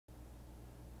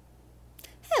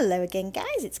Hello again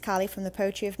guys, it's Carly from the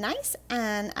Poetry of Nice,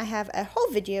 and I have a whole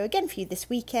video again for you this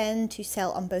weekend to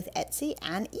sell on both Etsy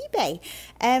and eBay.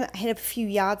 I hit up a few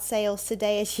yard sales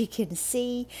today, as you can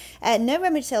see. No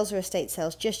rummage sales or estate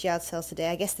sales, just yard sales today.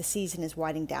 I guess the season is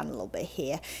winding down a little bit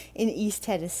here in East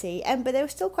Tennessee, but there were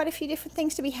still quite a few different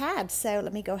things to be had, so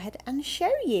let me go ahead and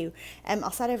show you. I'll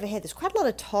start over here. There's quite a lot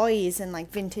of toys and like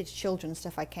vintage children's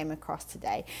stuff I came across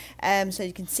today. So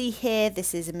you can see here,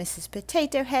 this is a Mrs.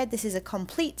 Potato Head. This is a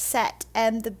complete set.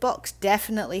 The box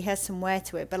definitely has some wear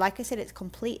to it, but like I said, it's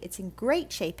complete. It's in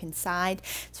great shape inside.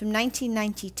 It's from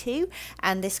 1992,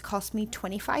 and this cost me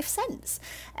 25 cents.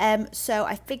 So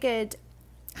I figured,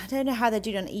 I don't know how they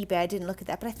do it on eBay, I didn't look at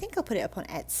that, but I think I'll put it up on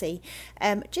Etsy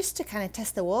just to kind of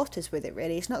test the waters with it,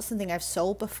 really. It's not something I've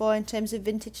sold before in terms of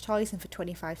vintage toys, and for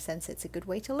 25 cents it's a good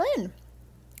way to learn.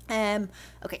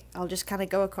 Okay, I'll just kind of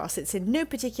go across. It's in no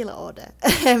particular order.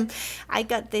 I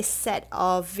got this set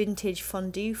of vintage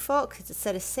fondue forks. It's a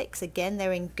set of 6. Again,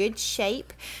 they're in good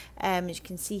shape. As you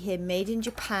can see here, made in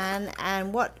Japan.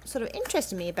 And what sort of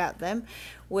interested me about them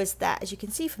was that, as you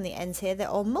can see from the ends here, they're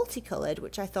all multicolored,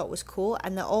 which I thought was cool,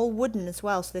 and they're all wooden as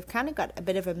well, so they've kind of got a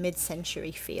bit of a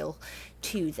mid-century feel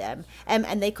to them.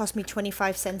 And they cost me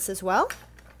 25 cents as well.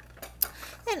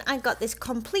 Then I got this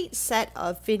complete set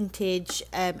of vintage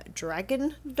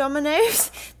dragon dominoes.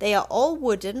 They are all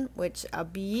wooden, which are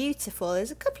beautiful.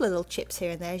 There's a couple of little chips here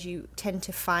and there, as you tend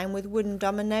to find with wooden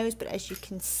dominoes, but as you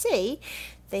can see,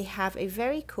 they have a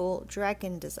very cool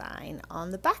dragon design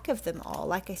on the back of them all.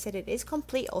 Like I said, it is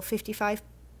complete, all 55.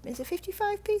 Is it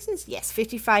 55 pieces? Yes,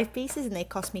 55 pieces, and they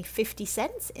cost me 50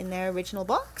 cents in their original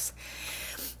box.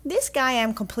 This guy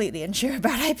I'm completely unsure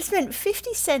about. I spent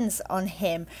 50 cents on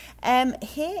him.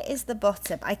 Here is the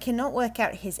bottom. I cannot work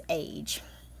out his age.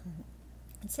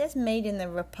 It says made in the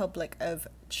Republic of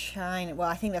China. Well,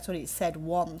 I think that's what it said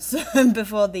once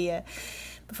before the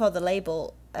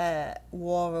label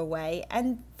wore away.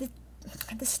 And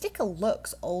the sticker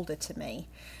looks older to me,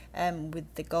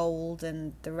 with the gold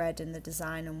and the red and the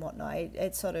design and whatnot.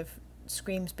 It sort of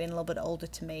screams being a little bit older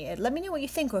to me. Let me know what you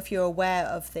think, or if you're aware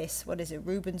of this. What is it?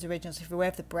 Rubens Originals. If you're aware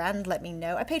of the brand, let me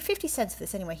know. I paid 50 cents for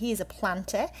this anyway. He is a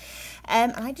planter,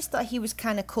 and I just thought he was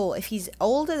kind of cool. If he's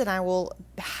older, then I will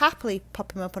happily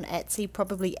pop him up on Etsy,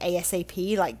 probably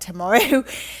ASAP, like tomorrow.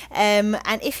 And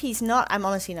if he's not, I'm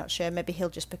honestly not sure. Maybe he'll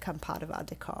just become part of our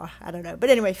decor. I don't know. But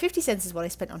anyway, 50 cents is what I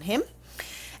spent on him.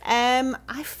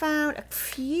 I found a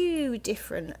few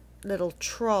different little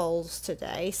trolls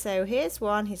today. So here's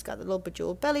one. He's got the little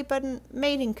bejeweled belly button,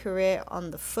 made in Korea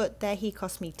on the foot there. He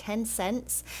cost me 10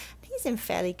 cents. He's in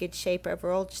fairly good shape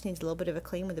overall, just needs a little bit of a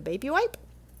clean with a baby wipe.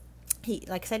 He,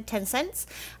 like I said, 10 cents.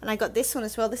 And I got this one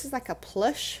as well. This is like a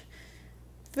plush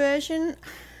version.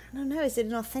 I don't know, is it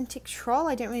an authentic troll?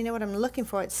 I don't really know what I'm looking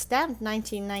for. It's stamped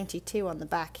 1992 on the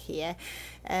back here.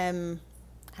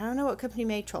 I don't know what company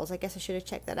made trolls. I guess I should have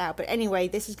checked that out. But anyway,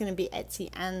 this is going to be Etsy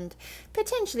and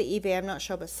potentially eBay. I'm not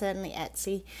sure, but certainly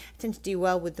Etsy. I tend to do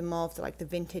well with the more of the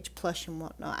vintage plush and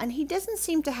whatnot. And he doesn't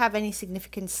seem to have any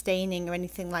significant staining or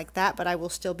anything like that, but I will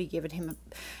still be giving him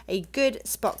a good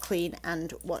spot clean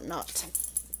and whatnot.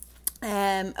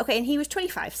 Okay, and he was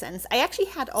 25 cents. I actually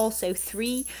had also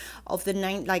 3 of the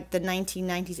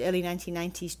 1990s, early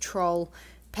 1990s troll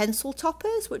pencil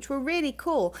toppers, which were really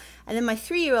cool, and then my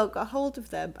 3-year-old got hold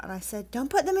of them, and I said, don't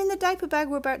put them in the diaper bag,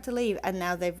 we're about to leave, and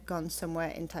now they've gone somewhere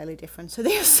entirely different. So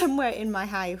they are somewhere in my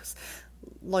house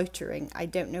loitering. I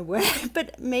don't know where,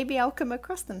 but maybe I'll come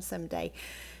across them someday.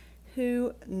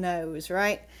 Who knows,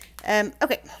 right? Okay,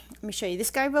 let me show you this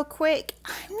guy real quick.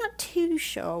 I'm not too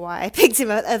sure why I picked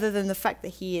him up, other than the fact that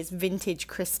he is vintage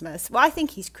Christmas. Well, I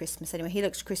think he's Christmas anyway. He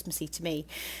looks Christmassy to me.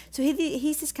 So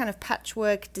he's this kind of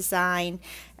patchwork design.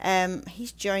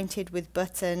 He's jointed with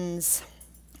buttons,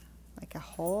 like a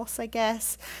horse, I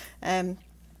guess.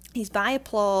 He's by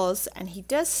Applause, and he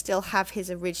does still have his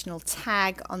original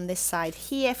tag on this side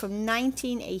here from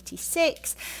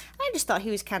 1986. I just thought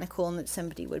he was kind of cool and that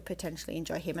somebody would potentially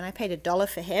enjoy him, and I paid $1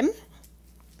 for him.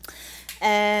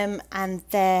 And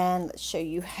then let's show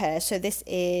you her. So this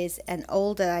is an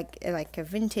older, like a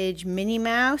vintage Minnie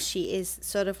Mouse. She is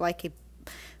sort of like a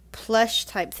plush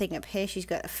type thing up here. She's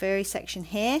got a furry section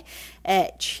here.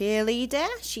 Cheerleader,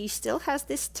 she still has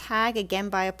this tag, again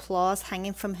by Applause,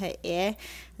 hanging from her ear,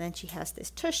 and then she has this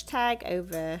tush tag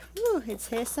over, it's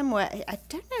here somewhere. I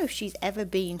don't know if she's ever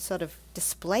been sort of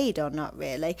displayed or not,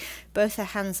 really. Both her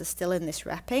hands are still in this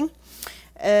wrapping.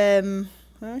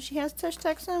 Well, she has tush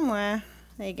tag somewhere.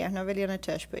 There you go. Not really on a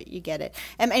tush, but you get it.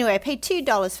 Anyway, I paid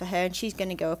 $2 for her, and she's going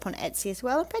to go up on Etsy as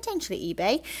well, and potentially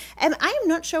eBay. I am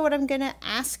not sure what I'm going to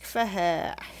ask for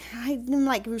her. I'm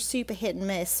like super hit and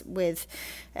miss with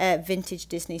vintage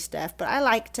Disney stuff, but I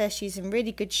liked her. She's in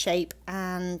really good shape,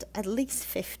 and at least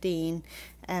 15,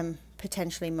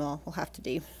 potentially more. We'll have to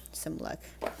do some luck.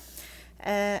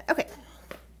 Okay.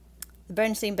 The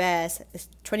Bernstein Bears, it's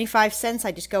 25 cents.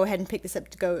 I just go ahead and pick this up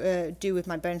to go do with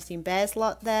my Bernstein Bears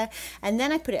lot there. And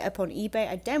then I put it up on eBay.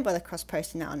 I don't bother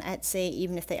cross-posting that on Etsy,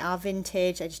 even if they are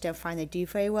vintage. I just don't find they do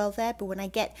very well there. But when I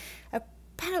get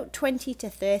about 20 to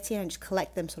 30, and I just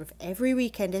collect them sort of every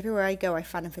weekend, everywhere I go, I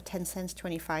find them for 10 cents,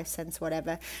 25 cents,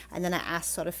 whatever. And then I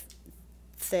ask sort of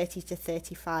 30 to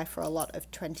 35 for a lot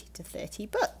of 20 to 30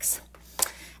 bucks.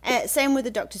 Same with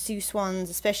the Dr. Seuss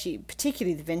ones,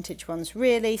 particularly the vintage ones,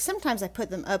 really. Sometimes I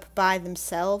put them up by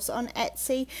themselves on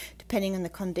Etsy, depending on the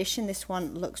condition. This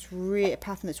one looks really,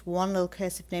 apart from this one little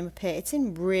cursive name up here, it's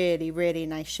in really, really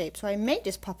nice shape. So I may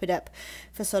just pop it up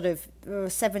for sort of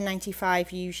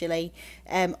 $7.95 usually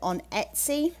on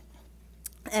Etsy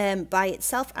by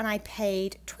itself. And I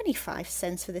paid 25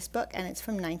 cents for this book, and it's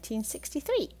from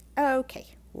 1963. Okay,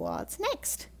 what's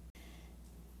next?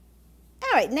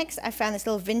 Alright, next I found this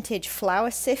little vintage flour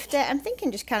sifter. I'm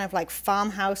thinking just kind of like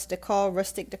farmhouse decor,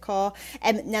 rustic decor.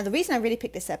 Now the reason I really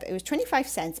picked this up, it was 25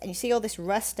 cents, and you see all this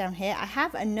rust down here. I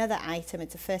have another item,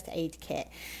 it's a first aid kit,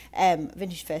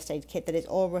 vintage first aid kit that is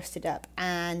all rusted up,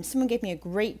 and someone gave me a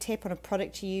great tip on a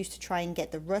product to use to try and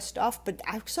get the rust off, but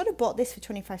I've sort of bought this for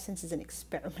 25 cents as an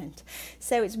experiment.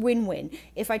 So it's win-win.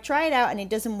 If I try it out and it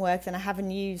doesn't work, then I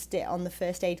haven't used it on the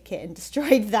first aid kit and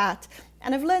destroyed that.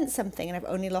 And I've learned something, and I've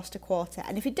only lost a quarter.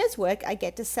 And if it does work, I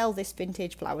get to sell this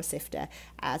vintage flour sifter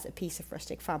as a piece of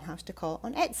rustic farmhouse decor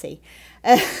on Etsy.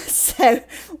 So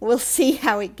we'll see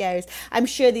how it goes. I'm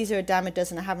sure these are a dime a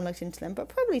dozen. I haven't looked into them, but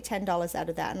probably $10 out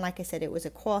of that. And like I said, it was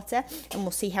a quarter, and we'll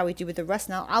see how we do with the rust.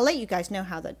 Now, I'll let you guys know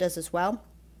how that does as well.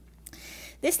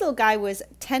 This little guy was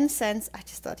 10 cents. I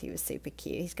just thought he was super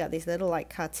cute. He's got these little like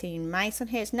cartoon mice on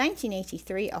here. It's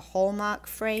 1983, a Hallmark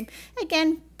frame.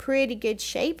 Again, pretty good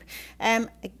shape. 10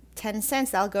 cents.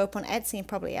 That'll go up on Etsy and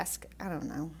probably ask, I don't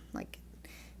know, like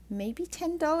maybe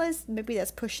 $10. Maybe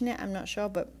that's pushing it. I'm not sure,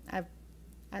 but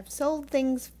I've sold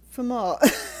things for more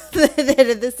that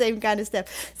are the same kind of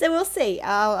stuff. So we'll see.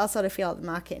 I'll sort of feel out the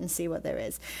market and see what there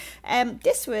is.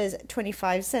 This was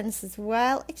 25 cents as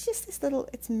well. It's just this little,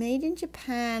 it's made in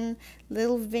Japan,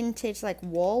 little vintage like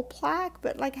wall plaque,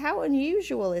 but like how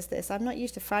unusual is this? I'm not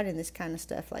used to finding this kind of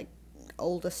stuff, like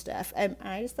older stuff.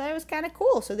 I just thought it was kind of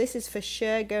cool. So this is for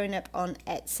sure going up on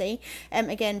Etsy.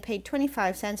 Again, paid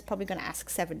 25 cents, probably going to ask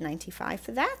 $7.95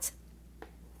 for that.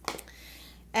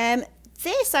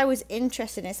 This I was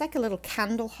interested in. It's like a little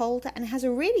candle holder, and it has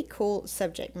a really cool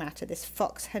subject matter, this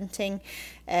fox hunting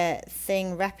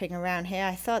thing wrapping around here.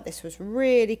 I thought this was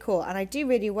really cool, and I do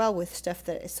really well with stuff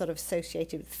that is sort of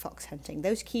associated with fox hunting.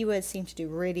 Those keywords seem to do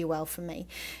really well for me.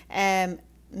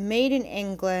 Made in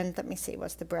England. Let me see,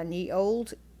 what's the brand? The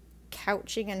Old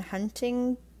Couching and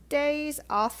Hunting Days,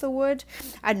 Arthurwood.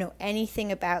 I don't know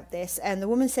anything about this, and the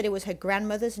woman said it was her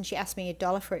grandmother's, and she asked me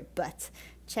 $1 for it, but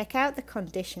check out the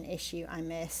condition issue I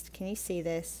missed. Can you see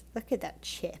this? Look at that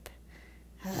chip.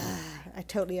 I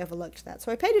totally overlooked that.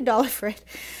 So I paid $1 for it.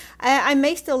 I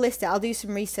may still list it. I'll do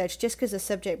some research just because the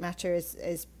subject matter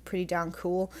is pretty darn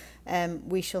cool.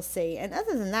 We shall see. And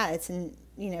other than that, it's in,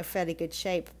 you know, fairly good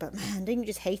shape. But man, don't you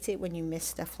just hate it when you miss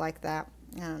stuff like that?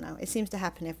 I don't know. It seems to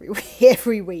happen every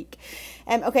week.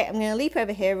 Okay, I'm going to leap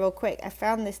over here real quick. I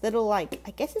found this little, like,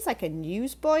 I guess it's like a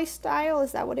newsboy style.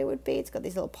 Is that what it would be? It's got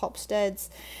these little pop studs.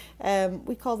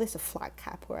 We call this a flat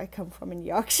cap where I come from in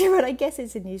Yorkshire, but I guess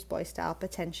it's a newsboy style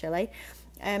potentially.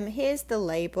 Here's the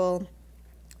label.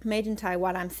 Made in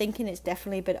Taiwan. I'm thinking it's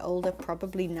definitely a bit older,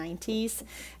 probably 90s.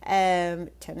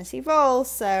 Tennessee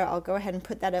Vols. So I'll go ahead and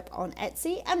put that up on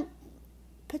Etsy and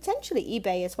potentially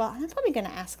eBay as well, and I'm probably going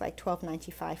to ask like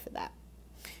 $12.95 for that,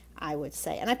 I would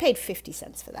say, and I paid 50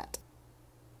 cents for that.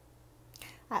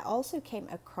 I also came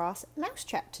across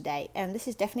Mousetrap today, and this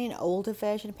is definitely an older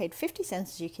version. I paid 50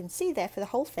 cents, as you can see there, for the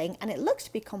whole thing, and it looks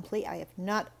to be complete. I have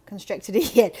not constructed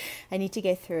it yet. I need to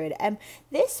go through it.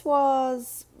 This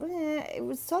was, it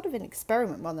was sort of an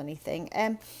experiment more than anything.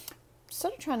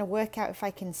 sort of trying to work out if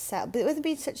I can sell, but with it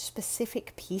being such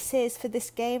specific pieces for this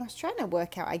game, I was trying to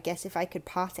work out, I guess, if I could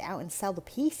part it out and sell the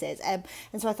pieces. And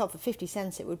so I thought for 50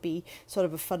 cents it would be sort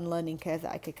of a fun learning curve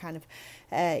that I could kind of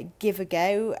give a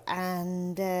go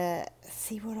and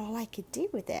see what all I could do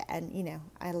with it. And, you know,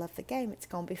 I love the game. It's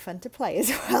going to be fun to play as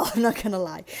well, I'm not going to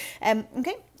lie.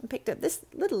 Okay, I picked up this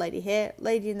little lady here,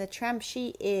 Lady and the Tramp.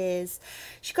 She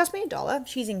cost me $1.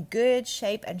 She's in good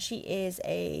shape, and she is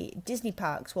a Disney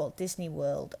Parks, Walt Disney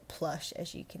World plush,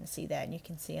 as you can see there, and you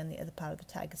can see on the other part of the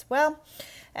tag as well.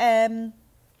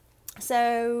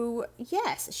 So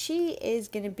yes, she is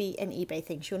going to be an eBay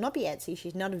thing. She will not be Etsy.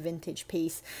 She's not a vintage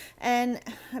piece, and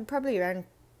probably around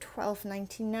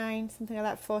 $12.99, something like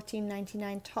that,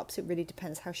 $14.99 tops. It really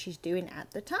depends how she's doing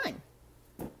at the time.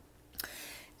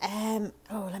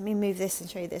 Oh, let me move this and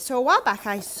show you this. So a while back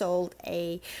I sold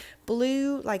a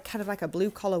blue, kind of like a blue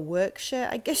collar work shirt,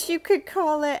 I guess you could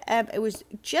call it. It was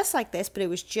just like this, but it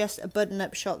was just a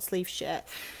button-up short sleeve shirt.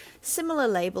 Similar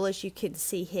label, as you can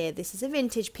see here. This is a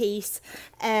vintage piece,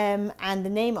 and the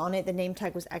name on it, the name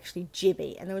tag was actually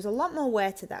Jibby, and there was a lot more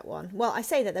wear to that one. Well, I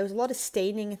say that there was a lot of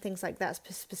staining and things like that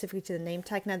specifically to the name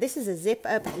tag. Now this is a zip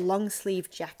up long sleeve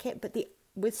jacket, but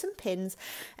with some pins.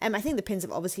 I think the pins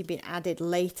have obviously been added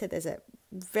later. There's a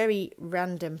very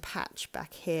random patch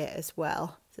back here as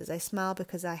well. It says I smile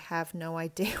because I have no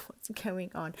idea what's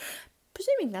going on.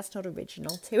 Presuming that's not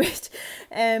original to it.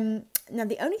 Now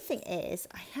the only thing is,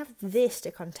 I have this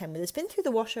to contend with. It's been through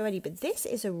the wash already, but this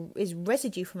is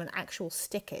residue from an actual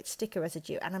sticker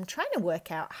residue, and I'm trying to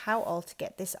work out how all to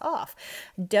get this off.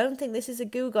 Don't think this is a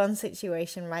Goo Gone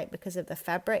situation, right, because of the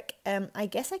fabric. I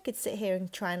guess I could sit here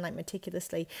and try and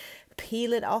meticulously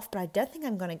peel it off, but I don't think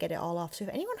I'm going to get it all off. So if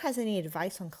anyone has any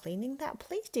advice on cleaning that,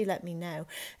 please do let me know.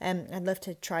 I'd love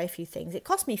to try a few things. It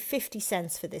cost me 50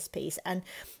 cents for this piece, and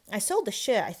I sold the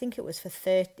shirt, I think it was for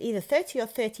either 30 or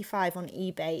 35 on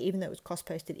eBay, even though it was cost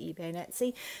posted eBay and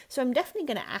Etsy. So I'm definitely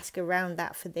going to ask around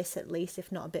that for this at least,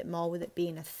 if not a bit more, with it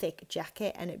being a thick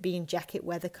jacket and it being jacket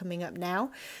weather coming up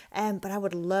now. But I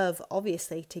would love,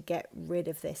 obviously, to get rid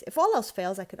of this. If all else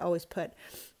fails, I could always put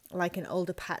like an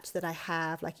older patch that I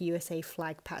have, like a USA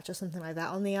flag patch or something like that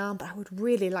on the arm, but I would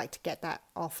really like to get that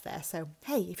off there. So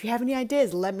hey, if you have any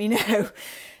ideas, let me know.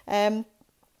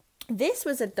 This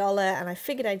was $1, and I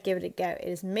figured I'd give it a go. It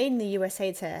is made in the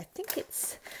USA, so I think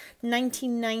it's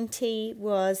 1990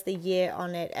 was the year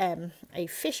on it. A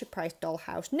Fisher Price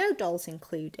dollhouse, no dolls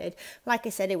included. Like I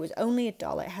said, it was only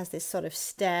 $1. It has this sort of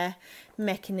stair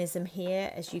mechanism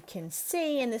here, as you can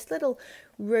see, and this little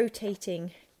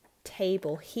rotating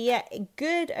table here.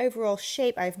 Good overall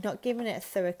shape. I've not given it a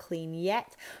thorough clean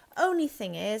yet. Only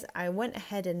thing is, I went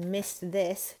ahead and missed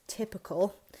this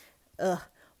typical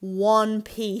one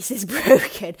piece is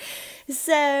broken.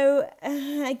 So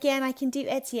again, I can do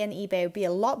Etsy and eBay. It would be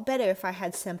a lot better if I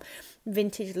had some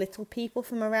vintage little people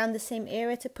from around the same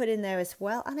era to put in there as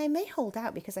well, and I may hold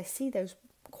out because I see those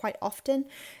quite often.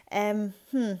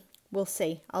 We'll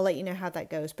see. I'll let you know how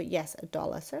that goes, but yes,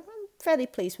 $1. So I'm fairly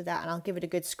pleased with that, and I'll give it a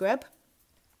good scrub.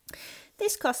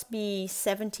 This cost me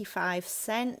 75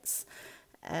 cents.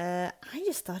 I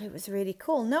just thought it was really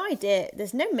cool. No idea,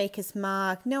 there's no maker's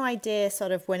mark, no idea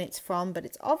sort of when it's from, but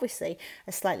it's obviously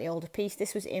a slightly older piece.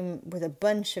 This was in with a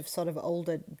bunch of sort of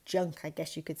older junk, I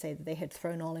guess you could say, that they had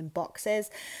thrown all in boxes.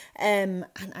 And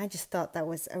I just thought that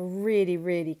was a really,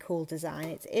 really cool design.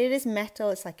 It is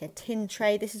metal, it's like a tin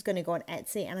tray. This is going to go on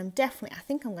Etsy, and I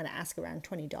think I'm going to ask around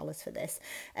 $20 for this,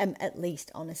 at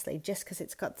least, honestly, just because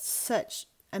it's got such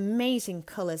amazing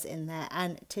colours in there,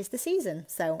 and 'tis the season,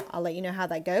 so I'll let you know how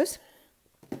that goes.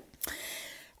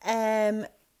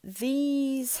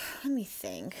 These, let me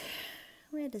think,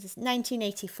 where does this,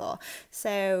 1984.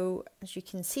 So as you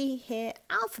can see here,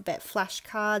 alphabet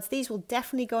flashcards. These will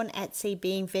definitely go on Etsy,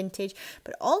 being vintage,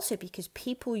 but also because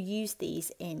people use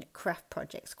these in craft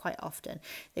projects quite often.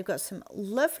 They've got some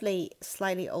lovely,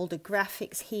 slightly older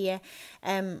graphics here.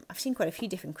 I've seen quite a few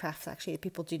different crafts actually that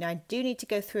people do. Now I do need to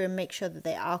go through and make sure that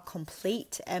they are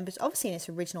complete, but it's obviously in its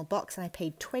original box, and I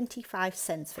paid 25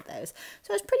 cents for those.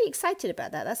 So I was pretty excited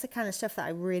about that. That's the kind of stuff that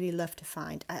I really love to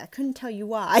find. I couldn't tell you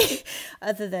why.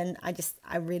 Other than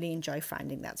I really enjoy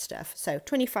finding that stuff. So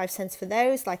 25 cents for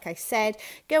those. Like I said,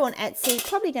 go on Etsy.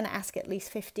 Probably going to ask at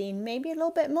least 15, maybe a little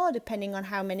bit more, depending on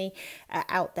how many are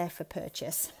out there for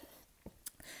purchase.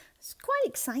 I was quite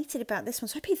excited about this one.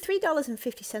 So I paid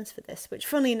 $3.50 for this, which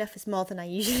funnily enough is more than I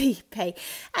usually pay.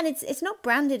 And it's not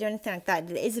branded or anything like that.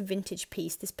 It is a vintage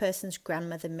piece. This person's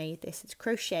grandmother made this. It's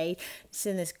crocheted. It's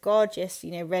in this gorgeous,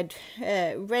 red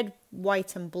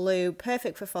white and blue,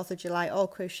 perfect for 4th of July, all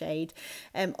crocheted,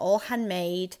 all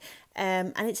handmade.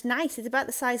 And it's nice. It's about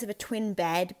the size of a twin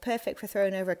bed, perfect for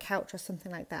throwing over a couch or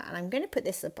something like that. And I'm going to put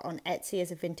this up on Etsy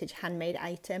as a vintage handmade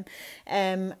item.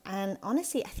 And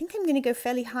honestly, I think I'm going to go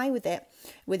fairly high with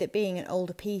it being an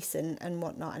older piece and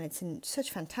whatnot. And it's in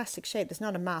such fantastic shape. There's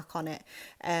not a mark on it.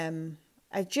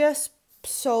 I just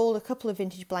sold a couple of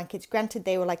vintage blankets. Granted,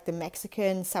 they were like the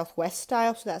Mexican Southwest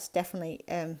style, so that's definitely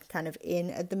kind of in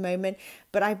at the moment,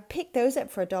 but I picked those up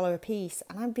for $1 a piece,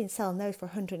 and I've been selling those for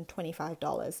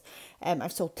 $125.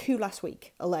 I've sold 2 last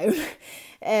week alone.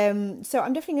 So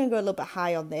I'm definitely gonna go a little bit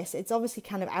high on this. It's obviously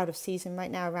kind of out of season right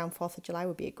now. Around 4th of July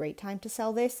would be a great time to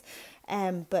sell this,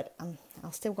 but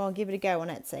I'll still go and give it a go on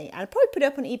Etsy. I'll probably put it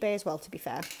up on eBay as well, to be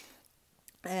fair.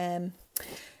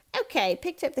 Okay,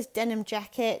 picked up this denim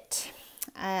jacket.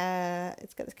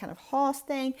 It's got this kind of horse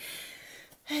thing.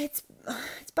 It's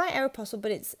by Aeropostale,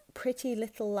 but it's Pretty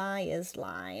Little Liars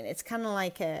line. It's kind of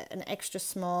like an extra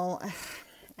small.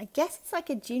 I guess it's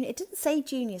like a junior. It didn't say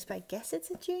juniors, but I guess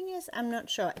it's a juniors. I'm not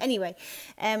sure. Anyway,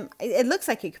 it looks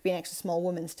like it could be an extra small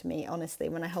woman's to me, honestly.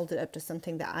 When I hold it up to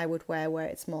something that I would wear where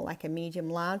it's more like a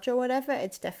medium large or whatever,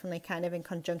 it's definitely kind of in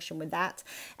conjunction with that.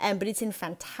 But it's in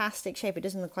fantastic shape. It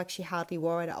doesn't look like she hardly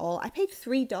wore it at all. I paid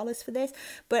 $3 for this,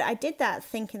 but I did that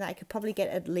thinking that I could probably get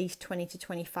at least 20 to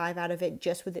 25 out of it,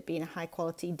 just with it being a high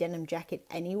quality denim jacket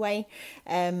anyway.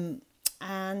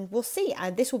 And we'll see.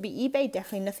 This will be eBay,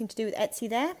 definitely nothing to do with Etsy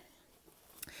there.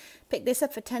 Picked this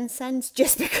up for 10 cents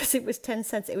just because it was 10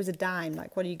 cents. It was a dime.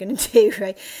 Like, what are you going to do,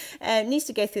 right? It needs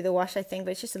to go through the wash, I think,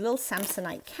 but it's just a little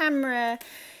Samsonite camera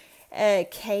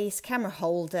case, camera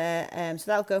holder. So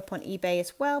that'll go up on eBay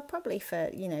as well, probably for,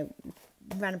 you know,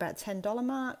 around about $10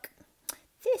 mark.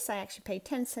 This I actually paid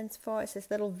 10 cents for. It's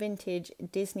this little vintage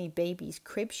Disney Babies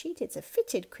crib sheet. It's a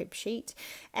fitted crib sheet.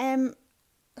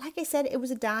 Like I said, it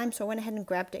was a dime, so I went ahead and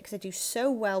grabbed it because I do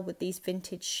so well with these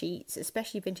vintage sheets,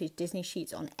 especially vintage Disney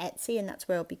sheets on Etsy, and that's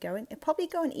where I'll be going. It'll probably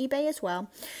go on eBay as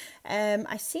well.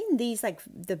 I've seen these, like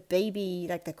the baby,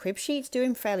 like the crib sheets,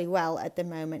 doing fairly well at the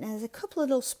moment. And there's a couple of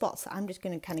little spots that I'm just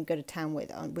going to kind of go to town with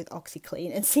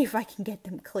OxiClean and see if I can get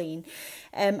them clean.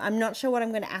 I'm not sure what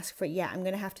I'm going to ask for it yet. I'm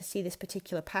going to have to see this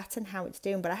particular pattern, how it's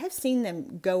doing, but I have seen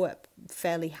them go up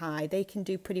fairly high. They can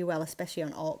do pretty well, especially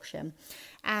on auction.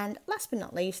 And last but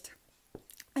not least,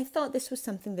 I thought this was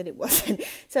something that it wasn't.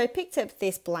 So I picked up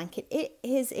this blanket. It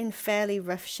is in fairly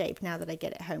rough shape now that I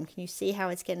get it home. Can you see how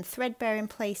it's getting threadbare in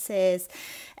places?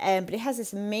 But it has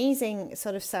this amazing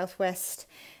sort of Southwest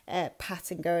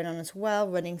pattern going on as well,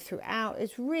 running throughout.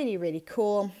 It's really, really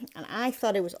cool. And I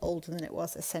thought it was older than it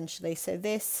was, essentially. So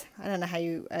this, I don't know how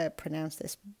you pronounce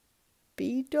this.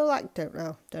 Beadle? I don't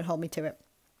know. Don't hold me to it.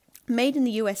 Made in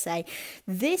the USA.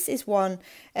 This is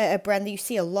a brand that you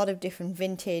see a lot of different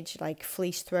vintage like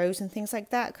fleece throws and things like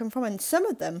that come from, and some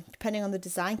of them, depending on the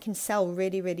design, can sell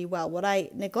really, really well. What I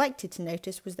neglected to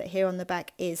notice was that here on the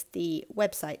back is the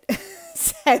website.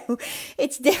 So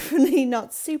it's definitely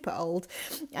not super old,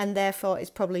 and therefore it's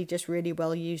probably just really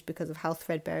well used because of how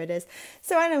threadbare it is.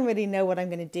 So I don't really know what I'm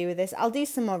going to do with this. I'll do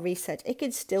some more research. It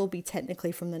could still be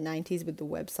technically from the 90s with the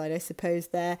website, I suppose,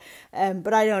 there,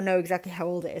 but I don't know exactly how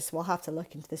old it is, so I'll have to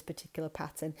look into this particular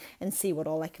pattern and see what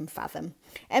all I can fathom.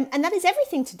 And that is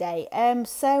everything today.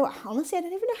 So honestly, I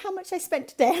don't even know how much I spent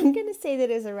today. I'm going to say that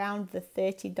it was around the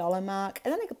 $30 mark,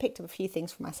 and then I picked up a few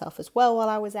things for myself as well while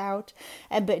I was out,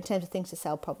 but in terms of things to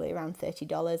sell, probably around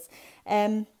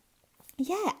 $30.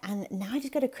 Yeah, and now I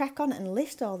just got to crack on and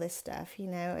list all this stuff. You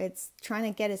know, it's trying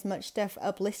to get as much stuff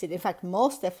uplisted, in fact more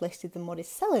stuff listed than what is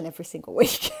selling every single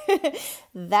week.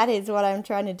 That is what I'm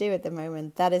trying to do at the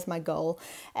moment. That is my goal.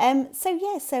 So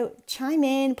yeah, so chime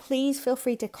in, please feel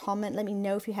free to comment. Let me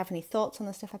know if you have any thoughts on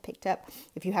the stuff I picked up.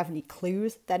 If you have any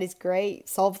clues, that is great.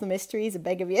 Solve the mysteries, I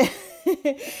beg of you.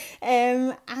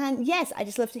 And yes, I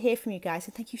just love to hear from you guys,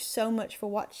 and thank you so much for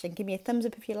watching. Give me a thumbs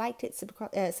up if you liked it.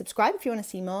 Subscribe if you want to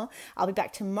see more. I'll be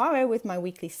back tomorrow with my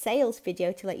weekly sales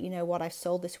video to let you know what I've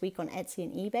sold this week on Etsy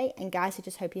and eBay. And guys, I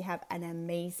just hope you have an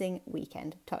amazing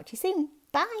weekend. Talk to you soon.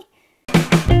 Bye.